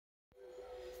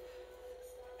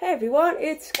Hey everyone,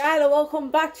 it's Skylar. Welcome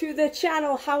back to the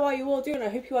channel. How are you all doing? I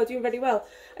hope you are doing very well.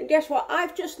 And guess what?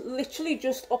 I've literally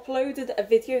just uploaded a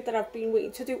video that I've been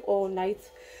waiting to do all night.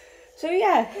 So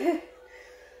yeah,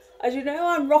 as you know,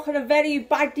 I'm rocking a very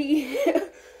baggy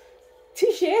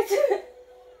t-shirt.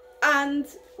 And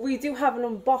we do have an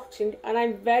unboxing, and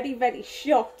I'm very, very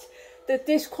shocked that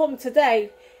this come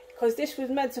today, because this was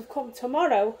meant to have come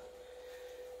tomorrow.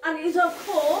 And it is, of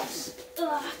course,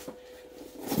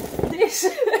 this.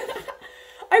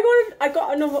 I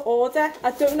got another order. I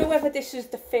don't know whether this is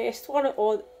the first one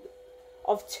or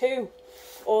of two,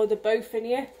 or they're both in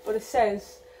here, but it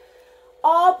says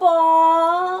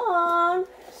Arbonne.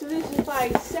 So this is my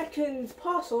second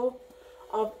parcel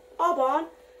of Arbonne,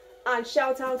 and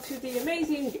shout out to the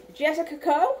amazing Jessica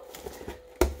Co,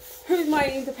 who's my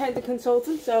independent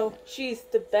consultant, so she's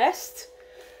the best.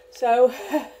 So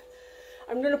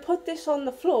I'm going to put this on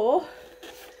the floor.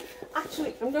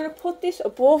 Actually, I'm going to put this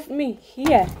above me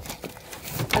here,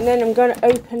 and then I'm going to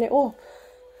open it up.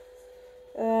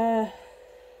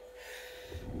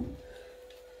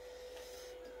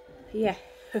 Yeah.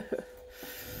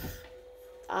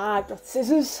 I've got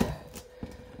scissors.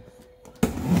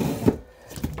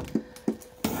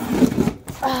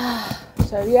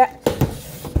 So yeah.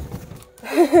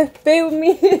 Bear with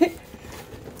me.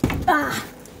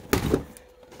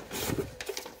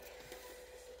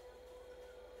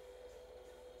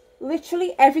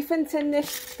 Literally everything's in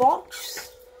this box,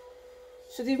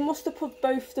 so they must have put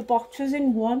both the boxes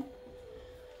in one.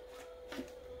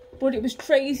 But it was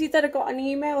crazy that I got an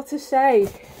email to say,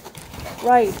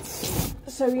 right,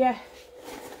 so yeah,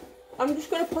 I'm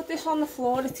just going to put this on the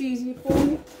floor. It's easier for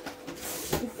me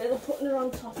instead of putting it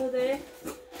on top of there.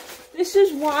 This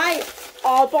is why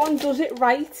Arbonne does it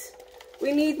right.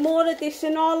 We need more of this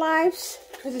in our lives,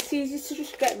 because it's easy to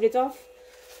just get rid of.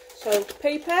 So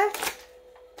paper,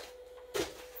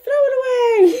 throw it away.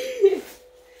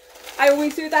 I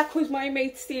always do that because my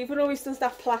mate Stephen always does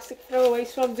that plastic throwaway,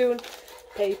 so I'm doing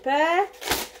paper,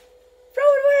 throw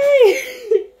it away.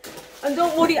 And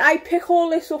don't worry, I pick all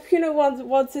this up, you know,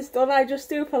 once it's done. I just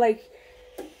do it for like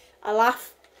a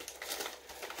laugh.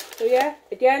 So yeah,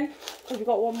 again, because we've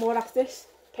got one more after this.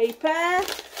 Paper,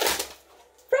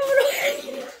 throw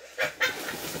it away.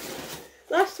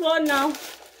 Last one now.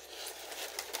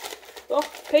 Oh,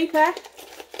 paper.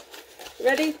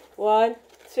 Ready? 1,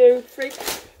 2, 3.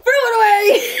 Throw it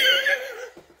away!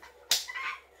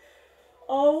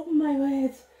 Oh my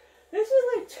word. This is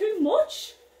like too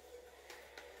much.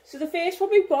 So the first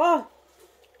one we've got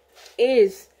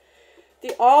is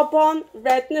the Arbonne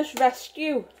Redness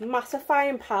Rescue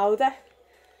Mattifying Powder.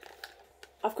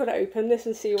 I've got to open this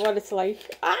and see what it's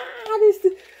like.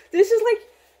 This is like,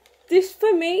 this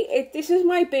for me, this is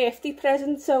my birthday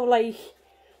present. So like,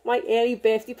 my early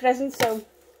birthday present. So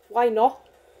why not?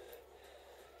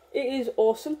 It is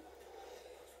awesome.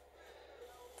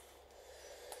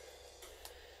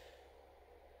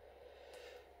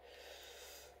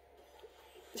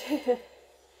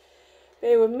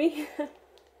 Bear with me.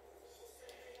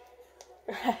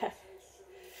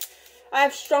 I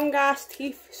have strong ass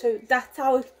teeth, so that's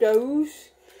how it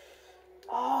goes.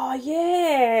 Oh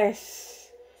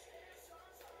yes.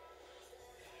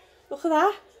 Look at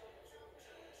that.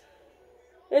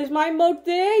 There's my mug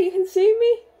there, you can see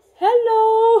me.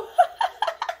 Hello.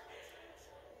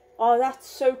 Oh, that's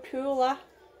so cool, that.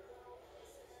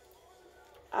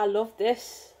 I love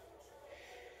this.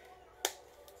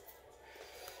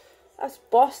 That's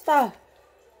boss, that.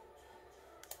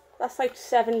 That's like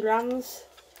 7 grams.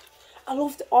 I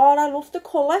love the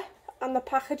colour and the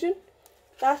packaging.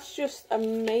 That's just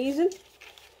amazing.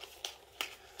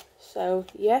 So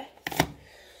yeah.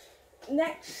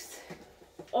 Next.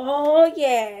 Oh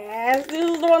yeah, this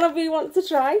is the one I've been wanting to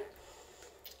try.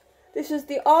 This is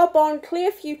the Arbonne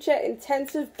Clear Future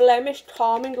Intensive Blemish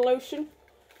Calming Lotion.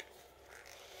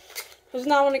 Because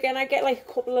now and again I get like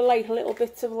a couple of like little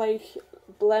bits of like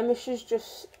blemishes,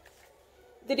 just,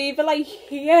 they're either like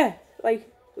here, like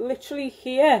literally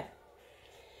here.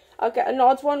 I'll get an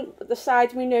odd one at the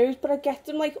side of my nose, but I get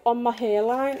them like on my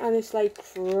hairline, and it's like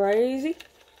crazy.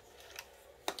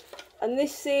 And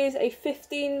this is a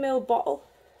 15ml bottle.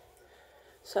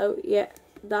 So yeah,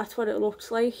 that's what it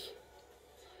looks like.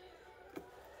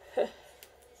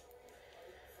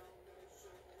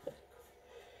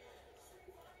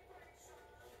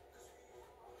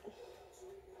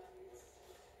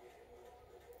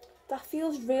 That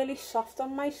feels really soft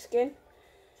on my skin.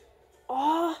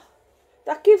 Oh,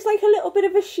 that gives like a little bit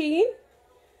of a sheen.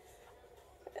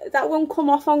 That won't come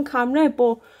off on camera,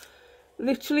 but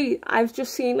literally I've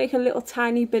just seen like a little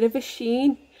tiny bit of a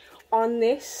sheen on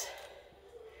this.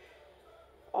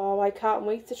 Oh, I can't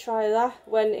wait to try that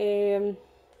when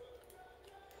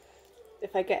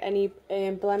if I get any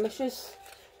blemishes,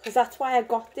 because that's why I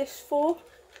got this for.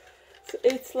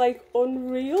 It's like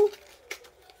unreal.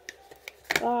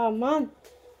 Oh man,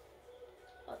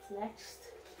 what's next?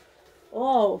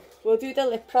 Oh, we'll do the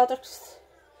lip products.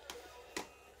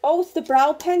 Oh, it's the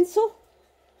brow pencil.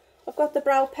 I've got the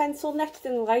brow pencil next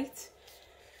in light.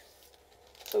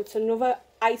 So it's another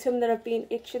item that I've been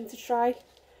itching to try.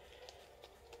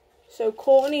 So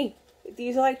Courtney,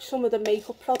 these are like some of the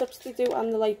makeup products they do,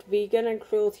 and they're like vegan and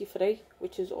cruelty free,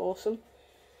 which is awesome.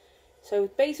 So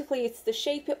basically it's the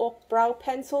Shape It Up brow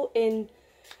pencil in,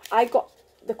 I got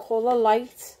the colour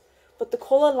light, but the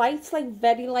colour light's like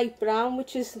very light brown,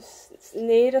 which is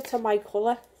nearer to my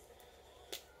colour.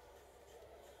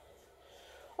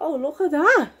 Oh, look at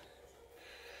that.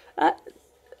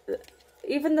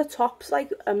 Even the top's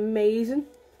like amazing.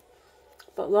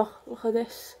 But look at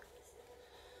this.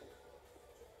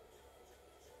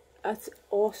 That's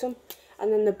awesome.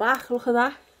 And then the back, look at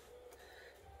that.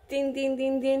 Ding, ding,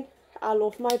 ding, ding. I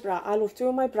love my brow. I love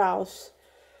doing my brows.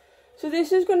 So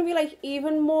this is going to be like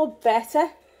even more better,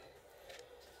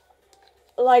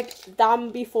 like,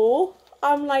 than before.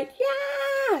 I'm like,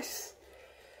 yes.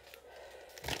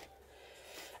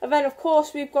 And then of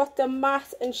course we've got the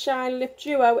Matte and Shine Lip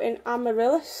Duo in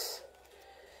Amaryllis.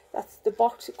 That's the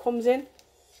box it comes in.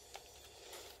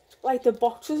 Like, the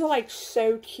boxes are like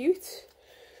so cute.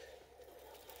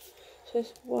 So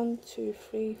it's 1, 2,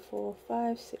 3, 4,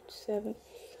 5, 6, 7, 8, 9, 10, 11,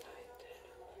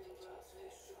 12,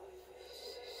 13, 14,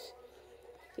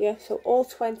 15. Yeah, so all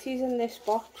 20s in this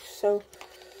box. So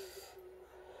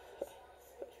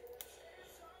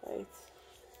right,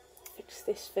 fix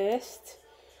this first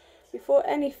before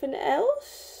anything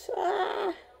else.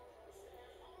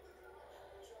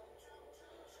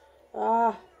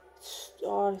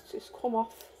 It's come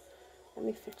off. Let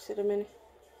me fix it a minute.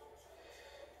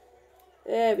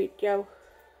 There we go.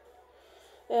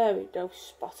 There we go,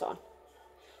 spot on.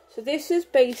 So this is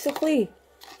basically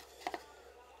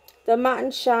the Matte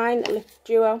and Shine Lip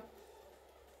Duo.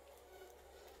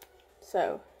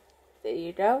 So there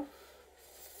you go.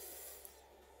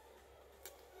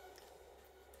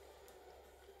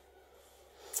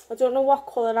 I don't know what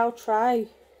colour I'll try,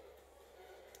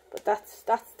 but that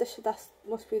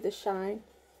must be the shine.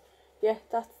 Yeah,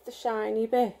 that's the shiny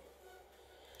bit,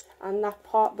 and that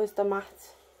part was the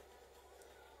matte.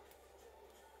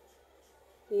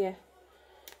 Yeah,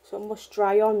 so it must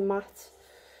dry on matte.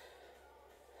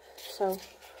 So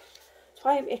that's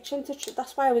why I'm itching to.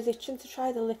 That's why I was itching to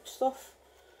try the lip stuff.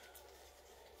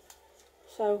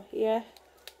 So yeah.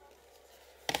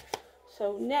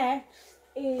 So next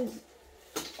is,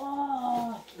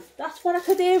 oh, that's what I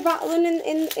could hear rattling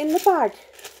in the bag.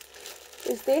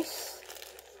 Is this?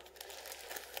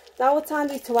 Now it's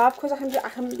handy to have because I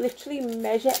can literally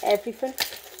measure everything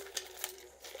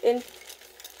in.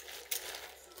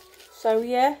 So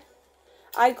yeah,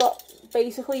 I got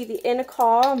basically the Inner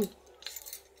Calm.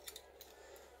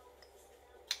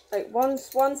 Like one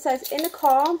says Inner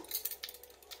Calm.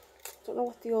 Don't know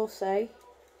what they all say.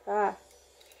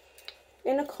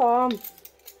 Inner Calm.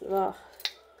 Ugh.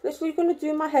 Literally going to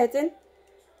do my head in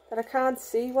that I can't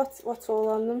see what's all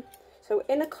on them. So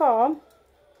Inner Calm.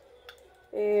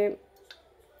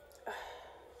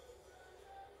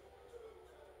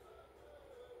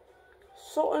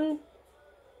 Something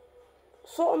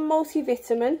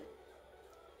multivitamin.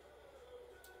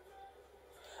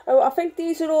 Oh, I think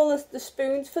these are all the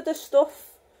spoons for the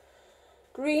stuff.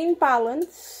 Green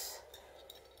Balance.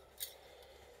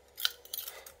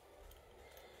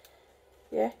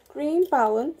 Yeah, Green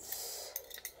Balance.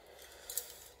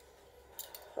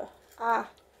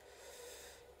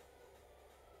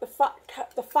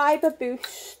 The Fibre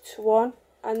Boost one,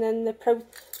 and then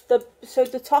so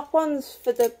the top one's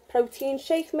for the protein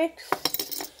shake mix.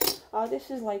 Oh,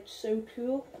 this is like so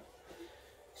cool.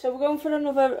 So we're going for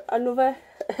another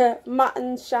Matte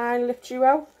and Shine Lip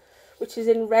Duo, which is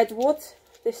in Redwood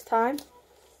this time.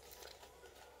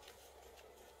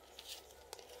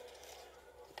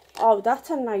 Oh, that's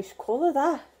a nice colour,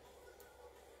 that.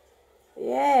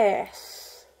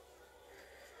 Yes.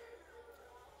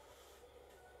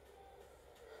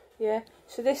 Yeah,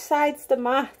 so this side's the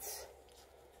matte.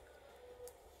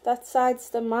 That side's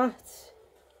the matte.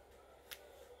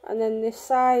 And then this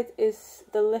side is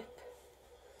the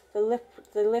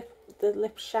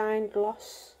lip shine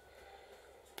gloss.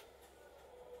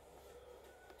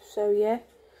 So yeah.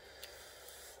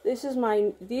 These are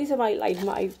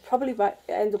probably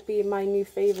end up being my new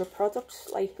favourite products,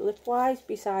 like lip wise,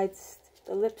 besides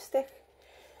the lipstick.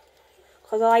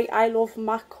 Because I love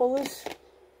matte colours,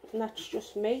 and that's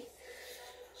just me.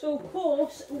 So of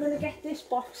course I'm going to get this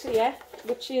box here,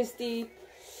 which is the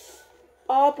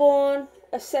Arbonne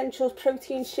Essentials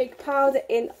Protein Shake Powder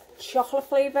in chocolate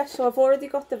flavour. So I've already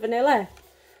got the vanilla.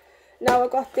 Now I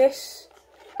got this,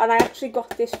 and I actually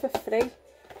got this for free.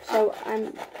 So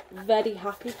I'm very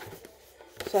happy.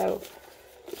 So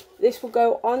this will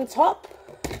go on top.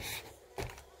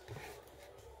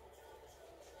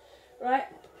 Right.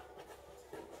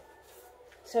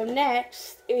 So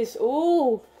next is,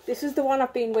 oh, this is the one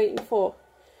I've been waiting for.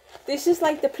 This is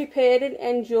like the prepare and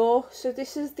endure. So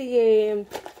this is the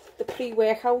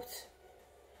pre-workout.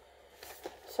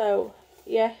 So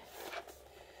yeah.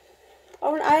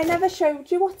 Oh, I never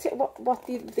showed you what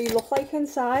they look like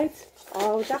inside.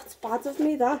 Oh, that's bad of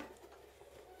me, that.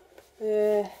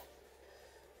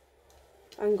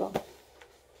 Hang on.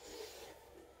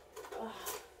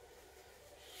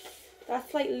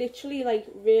 That's like literally like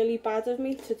really bad of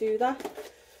me to do that.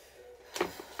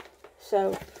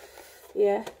 So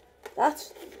yeah,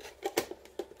 that's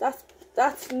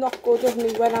not good of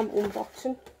me when I'm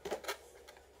unboxing.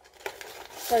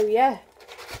 So yeah,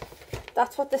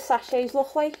 that's what the sachets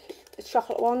look like, the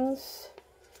chocolate ones.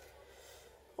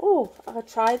 Oh, I could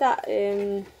try that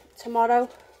tomorrow.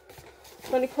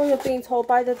 It's only because I've been told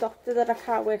by the doctor that I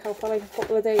can't work out for like a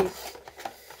couple of days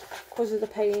because of the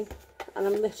pain, and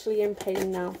I'm literally in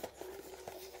pain now.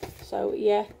 So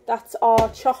yeah, that's our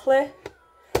chocolate.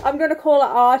 I'm going to call it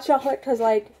our chocolate because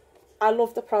like I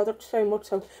love the product so much.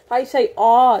 So if I say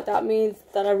our, that means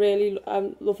that I really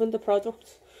am loving the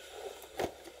product,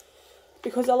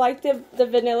 because I like the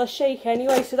vanilla shake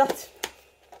anyway. So that's,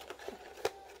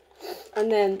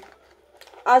 and then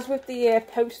as with the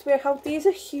post-workout, these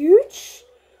are huge.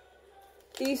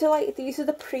 These are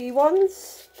the pre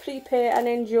ones, prepare and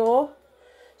endure.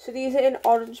 So these are in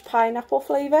orange pineapple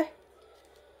flavour.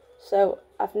 So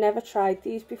I've never tried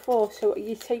these before. So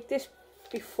you take this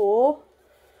before.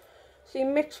 So you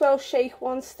mix well, shake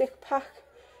 1 stick pack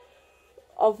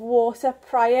of water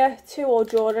prior to or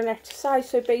during exercise.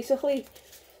 So basically,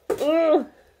 damn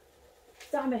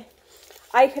it,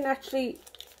 I can actually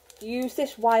use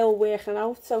this while working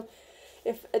out. So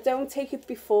if I don't take it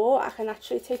before, I can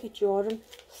actually take it during.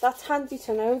 So that's handy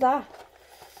to know that.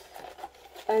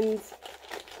 And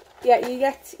yeah, you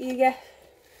get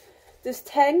there's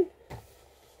 10.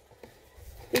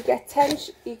 You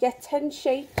get 10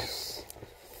 shakes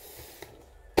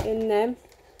in them,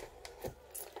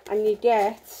 and you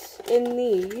get in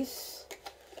these,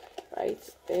 right,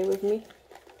 bear with me,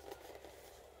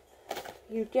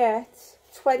 you get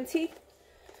 20,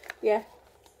 yeah,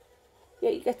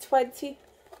 you get 20,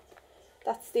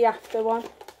 that's the after one.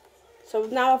 So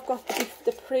now I've got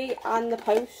the pre and the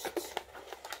post.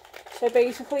 So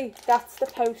basically that's the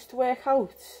post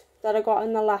workout that I got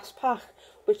in the last pack,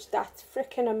 which that's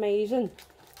freaking amazing,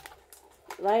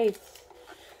 right?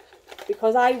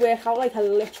 Because I work out like a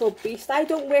literal beast. I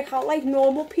don't work out like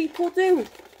normal people do.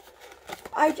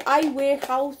 I work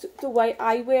out the way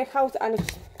I work out, and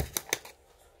it's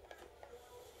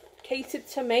catered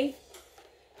to me.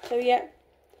 So yeah,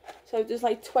 so there's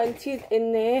like 20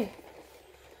 in there.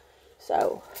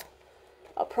 So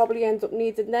I'll probably end up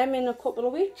needing them in a couple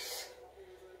of weeks.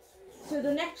 So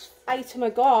the next item I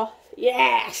got,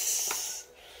 yes,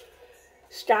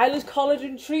 Skylar's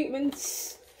collagen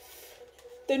treatments.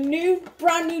 The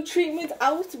brand new treatment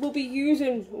out will be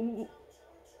using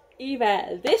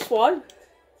either this one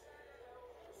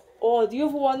or the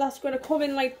other one that's going to come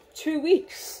in like 2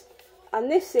 weeks.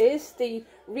 And this is the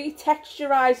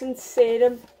retexturizing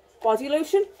serum body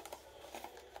lotion.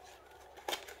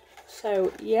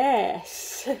 So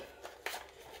yes,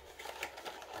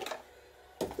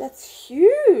 that's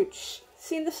huge.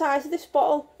 Seen the size of this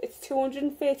bottle? It's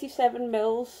 237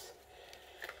 mils.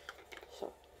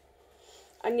 So,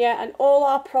 and yeah, and all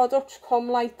our products come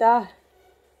like that,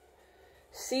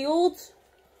 sealed.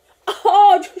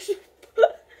 Oh,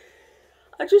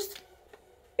 I just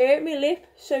ate my lip.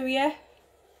 So yeah,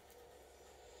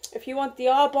 if you want the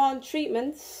Arbonne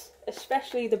treatments,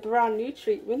 especially the brand new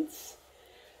treatments,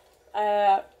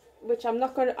 which I'm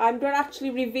going to actually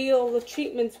reveal the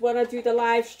treatments when I do the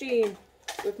live stream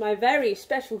with my very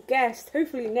special guest,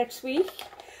 hopefully next week.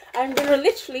 I'm going to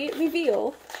literally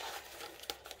reveal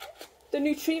the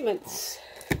new treatments.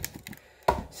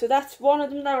 So that's one of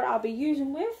them that I'll be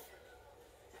using with.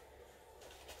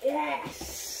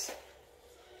 Yes.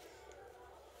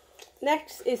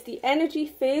 Next is the Energy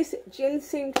Fizz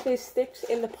Ginseng Fizz Sticks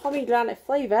in the pomegranate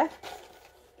flavour.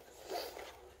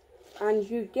 And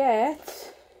you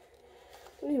get,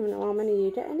 I don't even know how many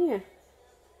you get in here.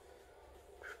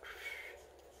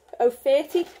 Oh,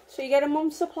 30. So you get a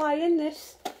month's supply in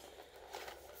this.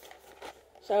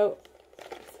 So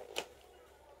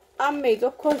I'm made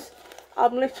up because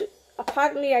I'm literally,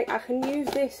 apparently I can use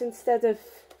this instead of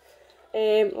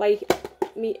like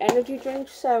me energy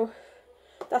drinks, so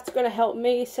that's going to help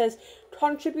me. It says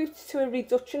contributes to a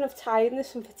reduction of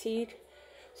tiredness and fatigue,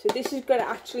 so this is going to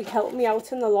actually help me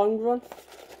out in the long run.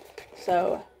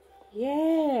 So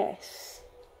yes,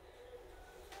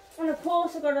 and of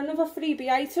course I got another freebie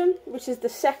item, which is the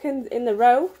second in the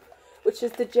row, which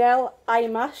is the gel eye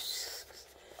masks,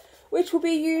 which will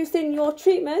be used in your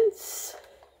treatments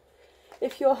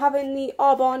if you're having the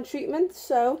Arbonne treatment.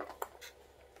 So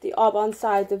the Arbonne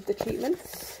side of the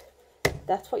treatments,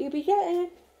 that's what you'll be getting.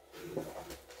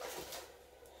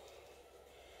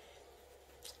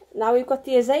 Now we've got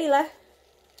the Azalea,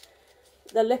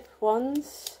 the lip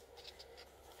ones.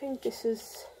 I think this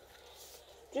is,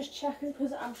 just checking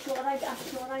because I'm sure I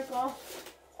got.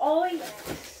 Oh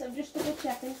yes, I'm just double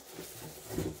checking.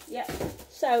 Yeah,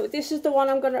 so this is the one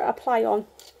I'm going to apply on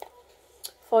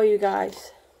for you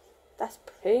guys. That's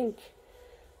pink.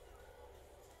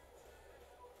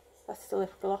 That's the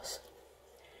lip gloss.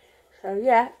 So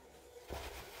yeah,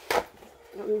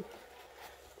 let me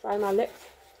dry my lips.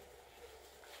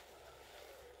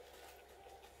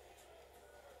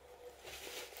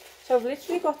 So I've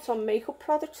literally got some makeup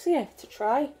products here to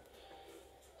try.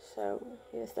 So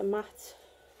here's the matte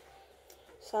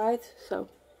side. So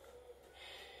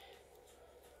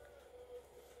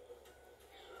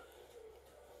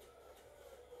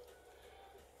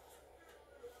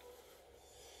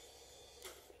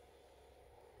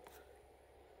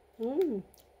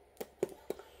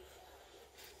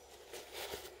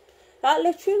that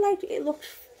literally, like, it looks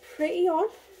pretty on,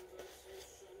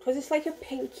 because it's like a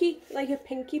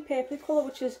pinky purple colour,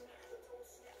 which is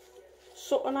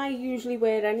something I usually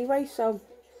wear anyway. So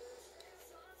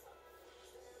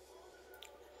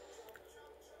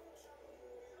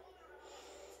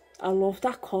I love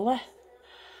that colour.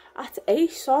 That's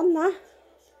ace on that.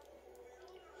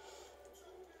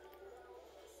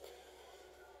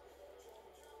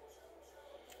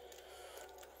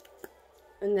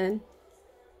 And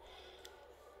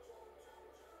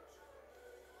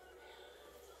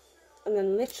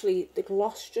then literally the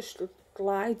gloss just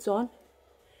glides on.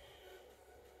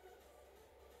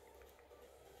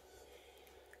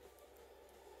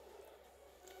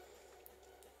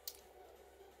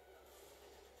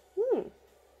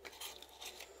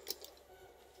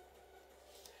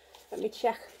 Let me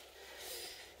check.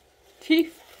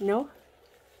 Teeth? No.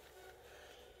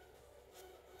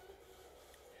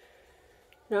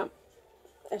 No,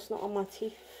 it's not on my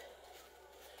teeth.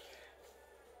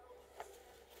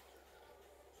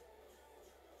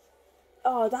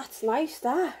 Oh, that's nice,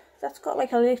 that's got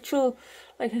like a literal,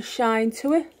 like a shine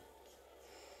to it.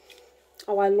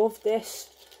 Oh, I love this.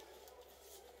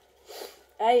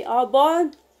 Hey,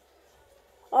 Arbonne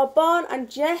and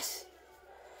Jess,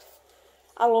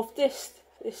 I love this.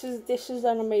 This is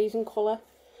an amazing colour.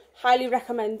 Highly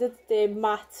recommended. The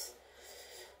matte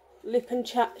lip and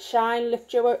shine lip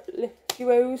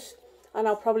duos, and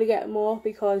I'll probably get more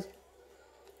because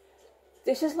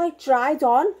this is like dried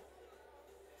on.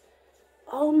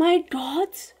 Oh my god,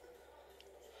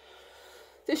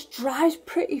 this dries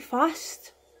pretty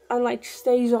fast and like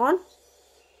stays on.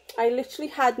 I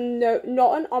literally had nothing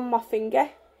on my finger.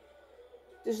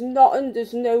 There's no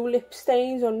lip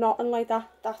stains or nothing like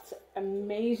that. That's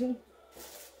amazing.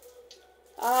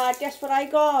 Guess what I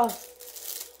got?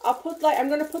 I'm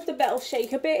gonna put the metal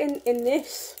shaker bit in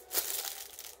this,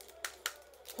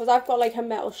 because I've got like a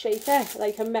metal shaker,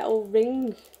 like a metal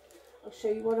ring. I'll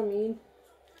show you what I mean.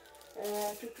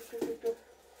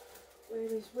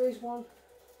 Where's one?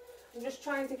 I'm just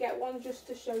trying to get one just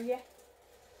to show you.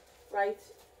 Right.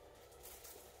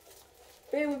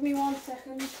 Bear with me 1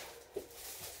 second.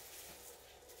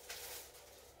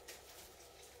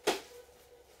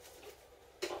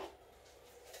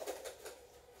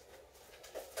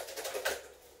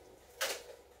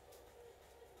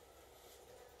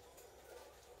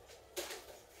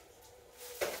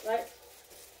 Right.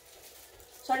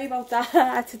 Sorry about that.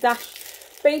 I had to dash.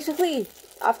 Basically,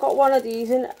 I've got one of these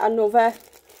in another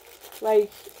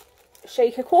like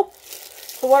shaker cup.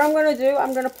 So what I'm going to do,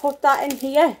 I'm going to put that in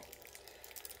here,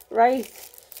 right,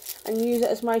 and use it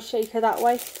as my shaker that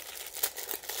way.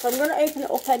 So I'm going to open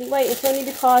it up anyway. It's only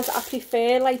because I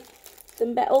prefer like the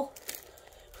metal,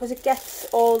 because it gets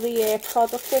all the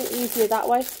product in easier that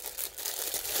way.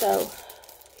 So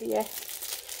yeah,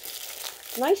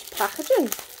 nice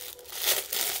packaging.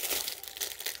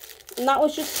 And that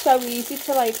was just so easy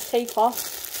to like take off.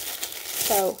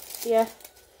 So yeah.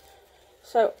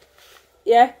 So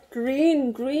yeah,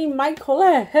 green, my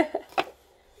colour.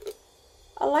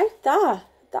 I like that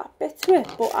bit to it,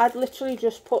 but I'd literally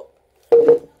just put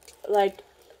like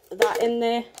that in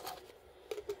there,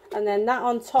 and then that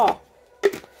on top,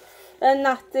 then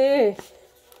that there.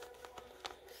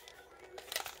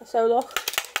 So look,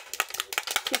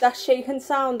 see that shaking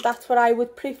sound? That's what I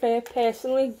would prefer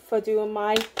personally for doing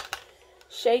my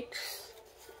shakes.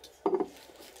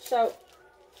 So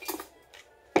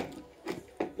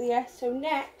yeah, so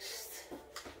next,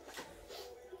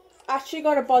 I actually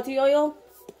got a body oil,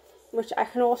 which I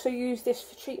can also use this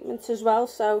for treatments as well,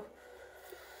 so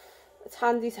it's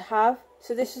handy to have.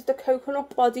 So this is the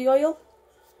coconut body oil.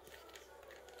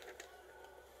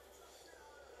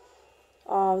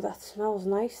 Oh, that smells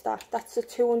nice. That's a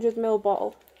 200ml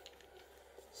bottle.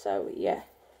 So yeah,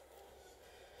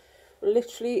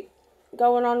 literally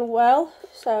going on well.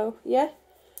 So yeah,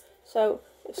 so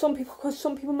some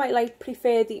people might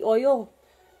prefer the oil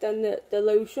than the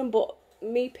lotion, but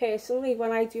me personally,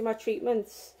 when I do my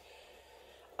treatments,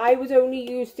 I would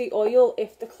only use the oil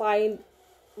if the client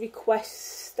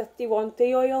requests that they want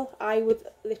the oil. I would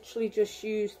literally just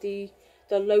use the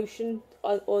lotion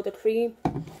or the cream,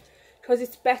 because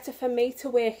it's better for me to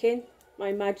work in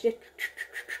my magic.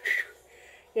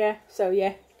 Yeah, so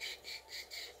yeah.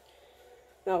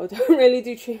 No, I don't really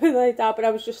do treatment like that, but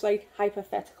I was just like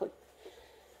hypothetically.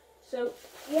 So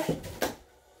yeah,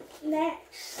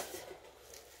 next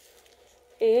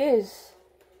is,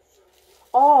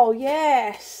 oh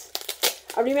yes,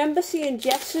 I remember seeing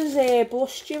Jess's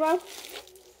blush duo,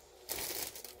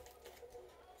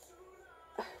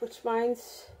 which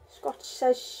mine's Scotch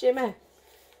says shimmer,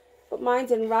 but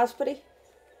mine's in raspberry.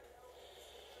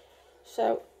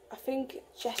 So I think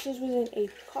Jess's was in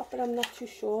apricot, but I'm not too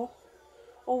sure.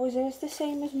 Or was hers the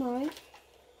same as mine?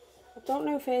 I don't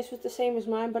know if hers was the same as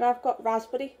mine, but I've got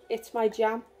raspberry. It's my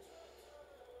jam.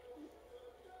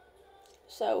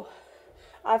 So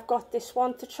I've got this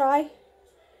one to try,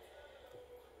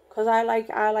 because I like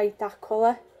that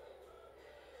colour.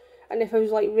 And if it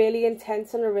was like really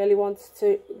intense and I really wanted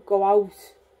to go out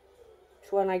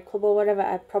to a nightclub or whatever,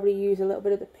 I'd probably use a little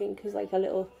bit of the pink as like a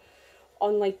little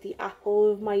on like the apple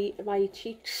of my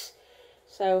cheeks.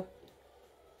 So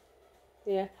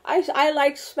yeah, I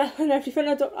like smelling everything.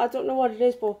 I don't know what it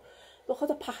is, but look at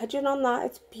the packaging on that.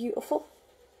 It's beautiful.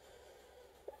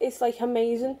 It's like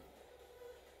amazing.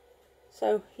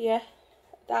 So yeah,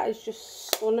 that is just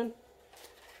stunning.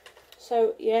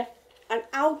 So yeah, and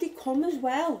out they come as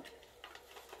well.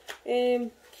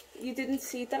 You didn't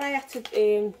see that I had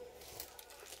to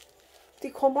they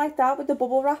come like that with the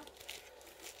bubble wrap.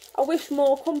 I wish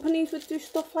more companies would do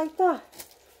stuff like that.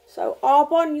 So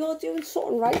Arbonne, you're doing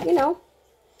something right, you know.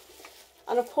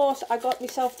 And of course I got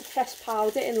myself the pressed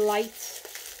powder in light.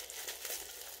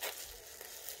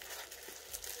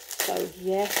 So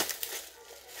yeah,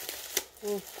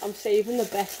 I'm saving the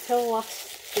best till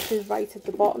last, which is right at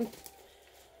the bottom.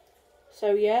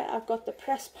 So yeah, I've got the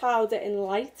pressed powder in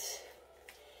light.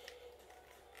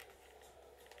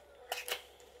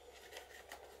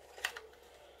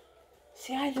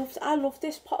 See, I love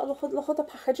this pot. Look at the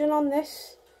packaging on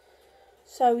this.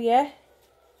 So yeah.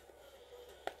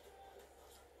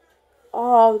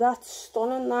 Oh, that's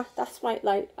stunning. That's my,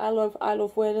 like, I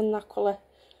love wearing that colour.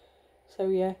 So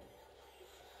yeah.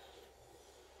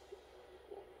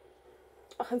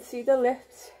 I can see the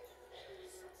lips.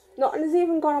 Nothing has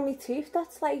even gone on my teeth.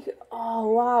 That's like, oh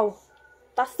wow.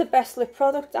 That's the best lip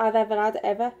product I've ever had,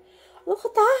 ever. Look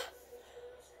at that.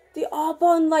 The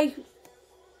Arbonne, like,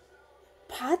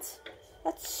 pads.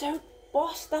 That's so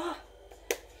boss, that.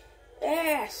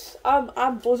 Yes.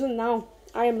 I'm buzzing now.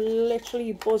 I am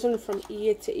literally buzzing from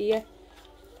ear to ear.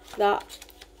 That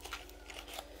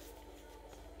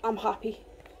I'm happy.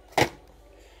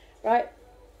 Right.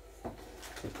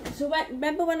 So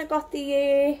remember when I got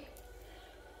the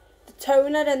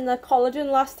toner and the collagen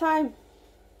last time?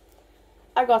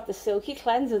 I got the silky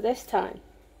cleanser this time.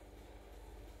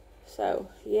 So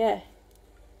yeah.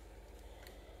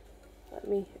 Let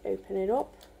me open it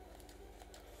up.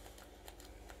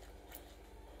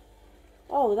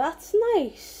 Oh, that's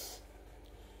nice.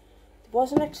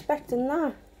 Wasn't expecting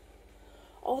that.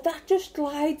 Oh, that just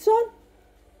glides on.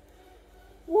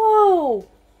 Whoa.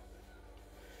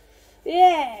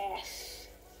 Yes.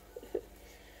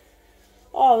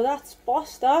 Oh, that's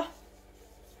boss, that.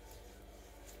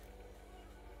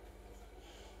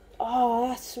 Oh,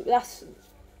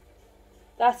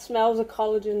 that smells of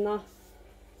collagen, that.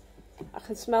 I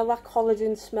can smell that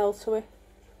collagen smell to it.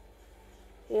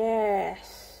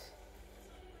 Yes.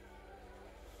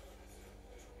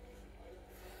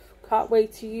 Can't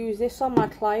wait to use this on my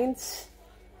clients.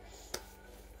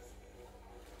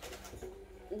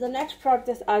 The next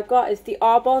product I've got is the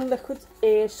Arbonne Liquid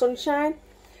Sunshine.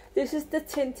 This is the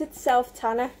tinted self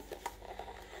tanner.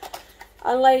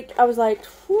 And like, I was like,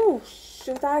 whew,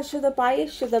 should I buy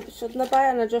it? Shouldn't I buy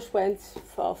it? And I just went,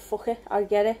 oh, fuck it, I'll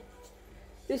get it.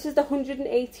 This is the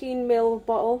 118ml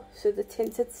bottle, so the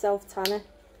tinted self-tanner.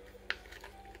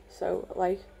 So,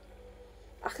 like,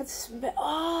 I can smell,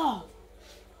 oh,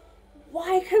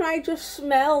 why can I just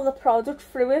smell the product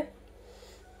through it?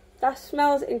 That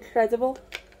smells incredible.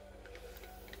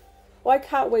 Oh, I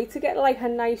can't wait to get like a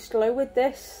nice glow with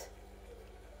this.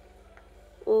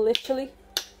 Literally.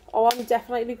 Oh, I'm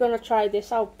definitely going to try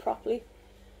this out properly.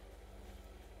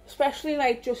 Especially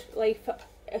like,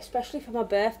 especially for my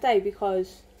birthday,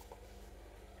 because,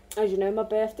 as you know, my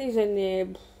birthday's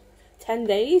in 10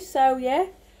 days, so yeah.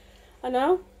 I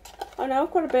know,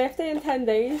 I've got a birthday in 10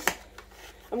 days.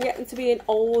 I'm getting to be an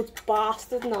old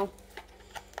bastard now.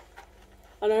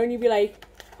 I know, and you'd be like,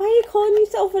 why are you calling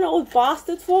yourself an old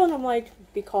bastard for? And I'm like,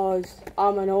 because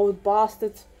I'm an old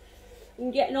bastard.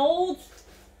 I'm getting old.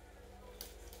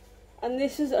 And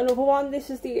this is another one. This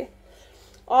is the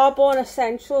Arbonne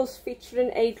Essentials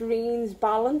featuring a greens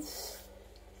balance.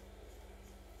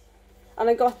 And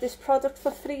I got this product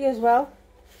for free as well.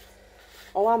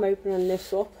 Oh, I'm opening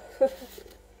this up.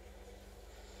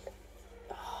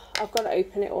 I've got to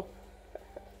open it up.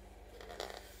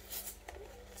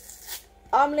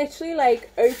 I'm literally like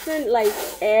opening like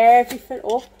everything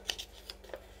up.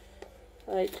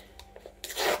 Like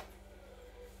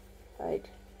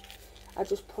I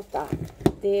just put that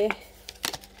there.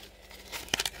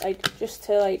 Like just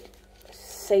to like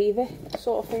save it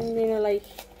sort of thing, you know, like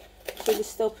so there's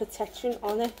still protection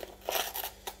on it.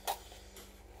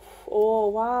 Oh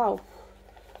wow.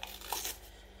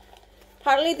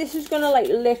 Apparently this is gonna like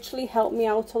literally help me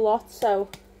out a lot, so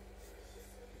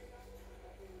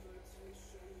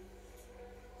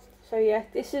yeah,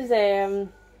 this is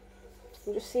I'm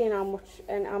just seeing how much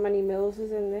and how many mils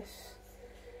is in this.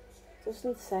 It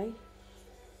doesn't say.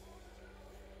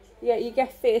 Yeah, you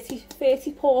get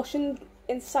 30 portion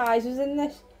in sizes in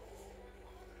this.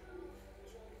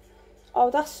 Oh,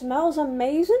 that smells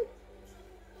amazing.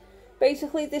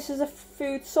 Basically, this is a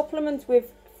food supplement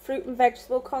with fruit and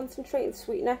vegetable concentrate and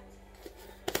sweetener.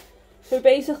 So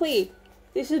basically,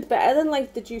 this is better than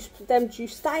like the juice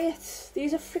diets.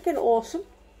 These are freaking awesome.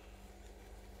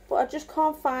 But I just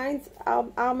can't find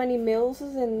how many mils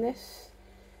is in this.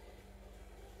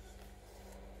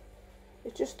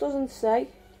 It just doesn't say.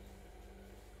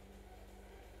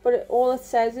 But all it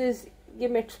says is you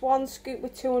mix 1 scoop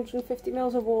with 250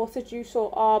 mils of water, juice or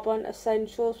Arbonne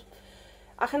Essentials.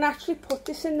 I can actually put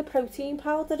this in the protein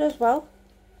powder as well.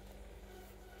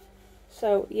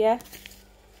 So yeah,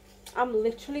 I'm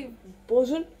literally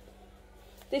buzzing.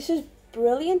 This is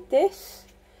brilliant, this.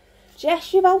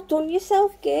 Jess, you've outdone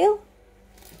yourself, girl.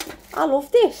 I love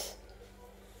this.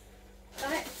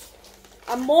 Right.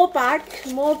 And more bag,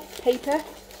 more paper.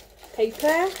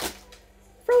 Throw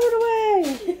it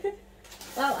away.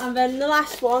 Well, and then the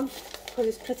last one, because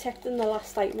it's protecting the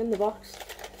last item in the box.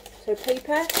 So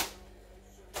paper.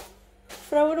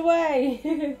 Throw it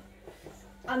away.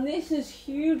 And this is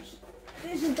huge.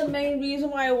 This is the main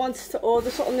reason why I wanted to order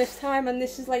something this time. And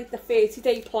this is like the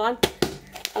 30-day plan.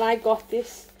 And I got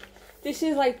this. This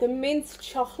is like the mint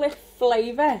chocolate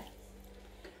flavour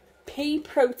pea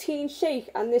protein shake,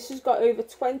 and this has got over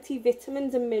 20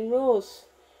 vitamins and minerals.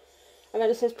 And then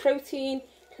it says protein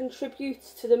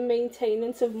contributes to the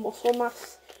maintenance of muscle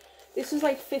mass. This is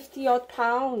like 50 odd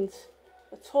pounds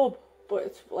a tub, but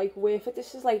it's like worth it.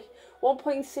 This is like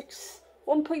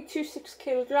 1.26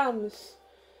 kilograms,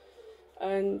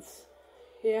 and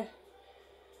yeah,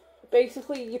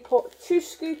 basically you put 2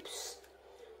 scoops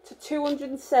to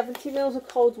 270 mils of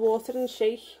cold water and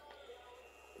shake.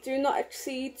 Do not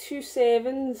exceed 2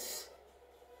 servings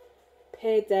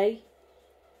per day.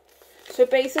 So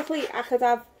basically I could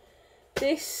have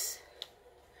this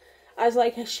as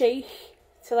like a shake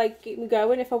to like keep me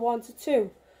going if I wanted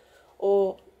to,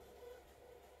 or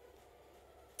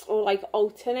like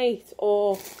alternate,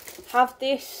 or have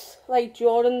this like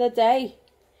during the day,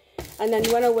 and then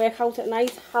when I work out at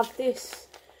night have this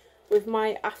with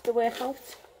my after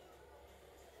workout.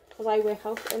 Because I work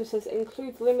out, and it says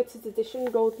include limited edition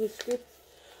golden scoop.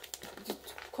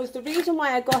 Because the reason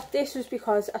why I got this was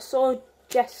because I saw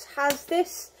Jess has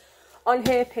this on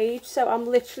her page, so I'm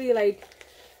literally like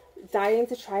dying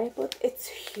to try it. But it's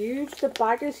huge, the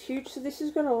bag is huge, so this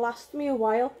is going to last me a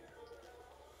while.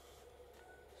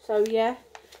 So yeah,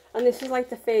 and this is like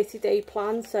the 30-day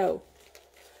plan, so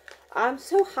I'm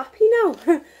so happy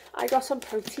now. I got some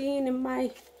protein in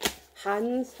my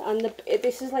hands, and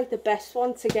this is like the best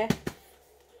one to get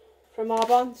from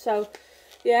Arbonne. So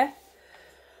yeah,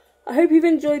 I hope you've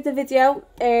enjoyed the video.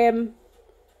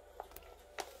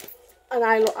 And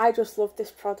I just love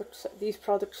these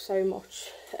products so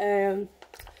much.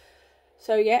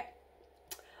 So yeah,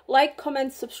 like,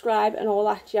 comment, subscribe and all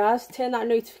that jazz. Turn that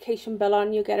notification bell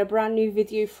on. You'll get a brand new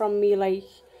video from me like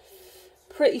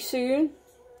pretty soon.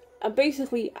 And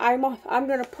basically I'm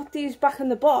gonna put these back in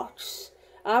the box.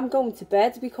 I'm going to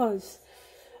bed because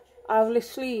I've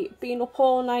literally been up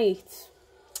all night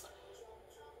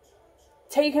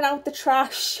taking out the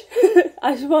trash,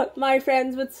 as what my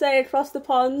friends would say across the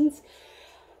pond.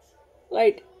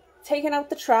 Like, taking out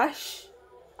the trash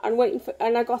and waiting for,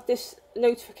 and I got this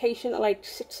notification at like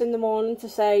 6 in the morning to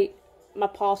say my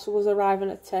parcel was arriving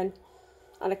at 10,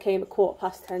 and it came at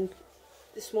 10:15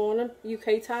 this morning,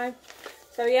 UK time.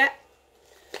 So yeah,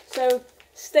 so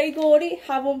stay gaudy,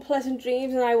 have unpleasant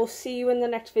dreams, and I will see you in the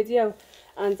next video.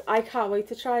 And I can't wait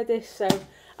to try this. So,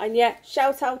 and yeah,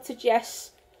 shout out to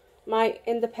Jess, my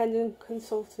independent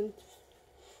consultant,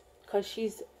 because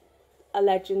she's a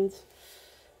legend.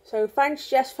 So thanks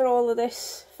Jess for all of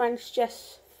this. Thanks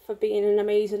Jess for being an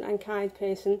amazing and kind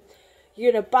person.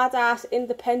 You're a badass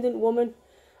independent woman,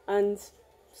 and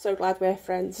so glad we're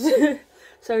friends.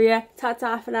 So yeah,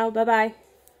 ta-ta for now, bye bye.